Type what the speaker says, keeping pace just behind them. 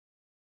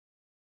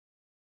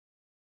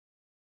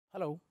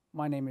Hello,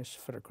 my name is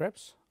Frederick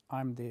Krebs.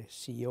 I'm the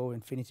CEO of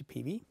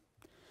infinityPV.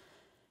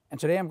 And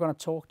today I'm going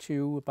to talk to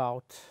you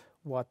about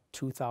what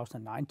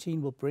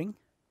 2019 will bring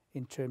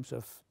in terms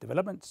of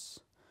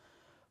developments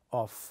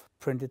of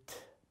printed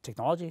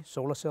technology,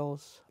 solar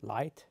cells,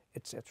 light,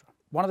 etc.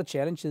 One of the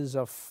challenges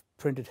of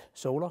printed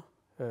solar,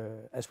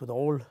 as with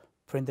all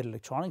printed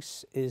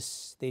electronics,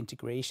 is the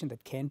integration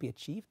that can be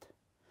achieved.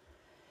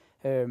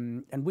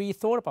 And we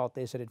thought about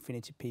this at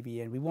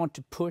infinityPV, and we want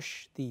to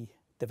push the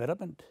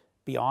development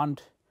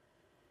beyond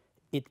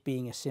it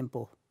being a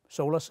simple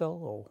solar cell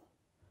or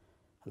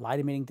a light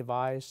emitting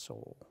device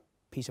or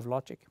piece of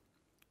logic,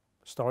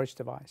 storage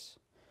device.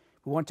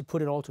 We want to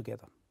put it all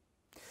together.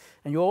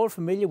 And you're all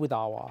familiar with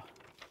our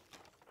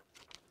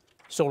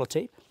solar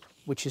tape,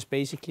 which is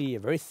basically a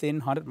very thin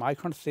 100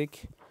 micron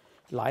thick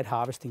light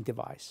harvesting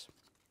device.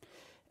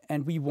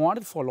 And we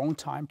wanted for a long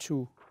time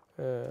to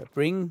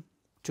bring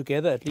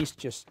together at least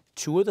just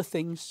two of the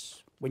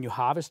things. When you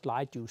harvest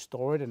light, you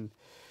store it and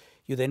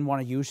you then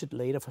want to use it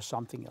later for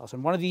something else.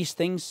 And one of these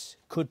things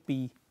could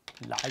be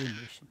light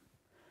emission.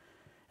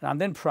 And I'm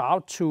then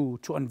proud to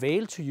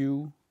unveil to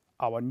you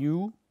our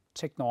new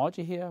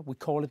technology here. We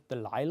call it the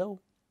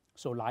LILO,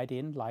 so light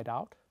in, light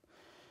out.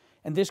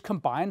 And this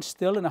combines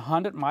still in a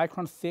 100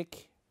 micron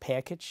thick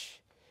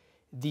package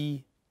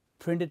the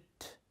printed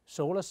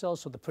solar cells,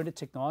 so the printed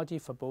technology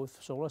for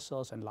both solar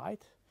cells and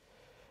light,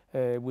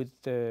 with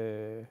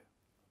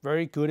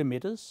very good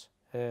emitters.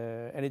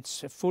 And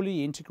it's a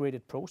fully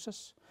integrated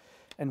process.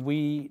 And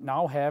we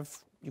now have,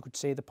 you could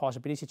say, the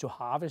possibility to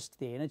harvest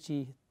the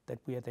energy that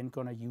we are then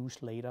going to use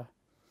later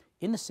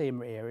in the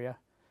same area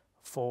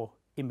for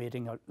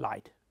emitting a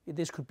light.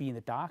 This could be in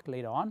the dark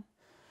later on.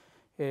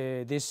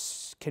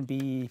 This can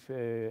be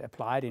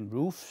applied in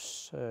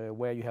roofs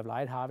where you have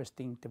light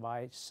harvesting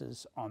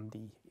devices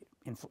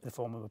in the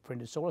form of a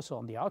printed solar cell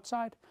on the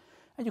outside,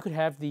 and you could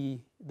have the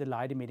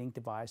light emitting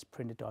device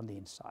printed on the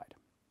inside.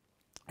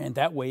 And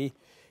that way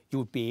you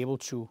would be able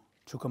to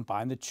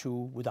combine the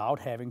two without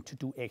having to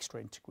do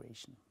extra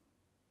integration.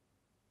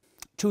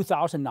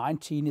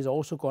 2019 is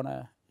also going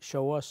to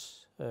show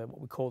us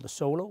what we call the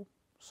SOLO.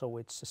 So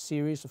it's a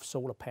series of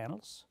solar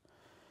panels.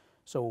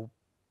 So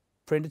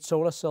printed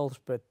solar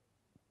cells, but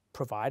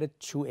provided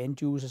to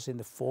end users in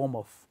the form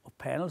of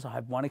panels. I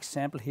have one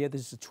example here.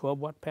 This is a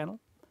 12-watt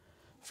panel,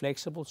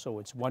 flexible, so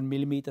it's 1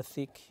 millimeter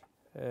thick,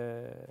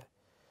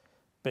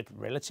 but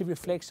relatively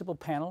flexible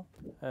panel.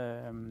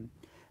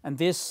 And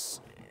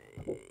this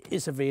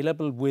is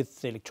available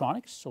with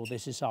electronics. So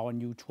this is our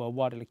new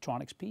 12-watt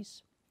electronics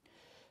piece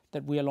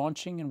that we are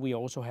launching. And we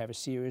also have a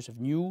series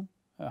of new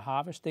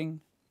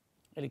harvesting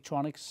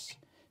electronics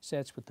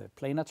sets with the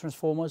planar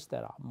transformers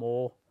that are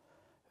more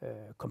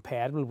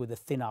compatible with the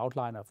thin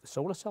outline of the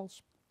solar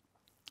cells.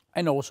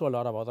 And also a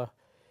lot of other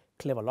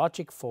clever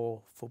logic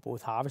for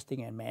both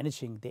harvesting and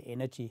managing the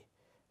energy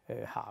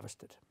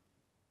harvested.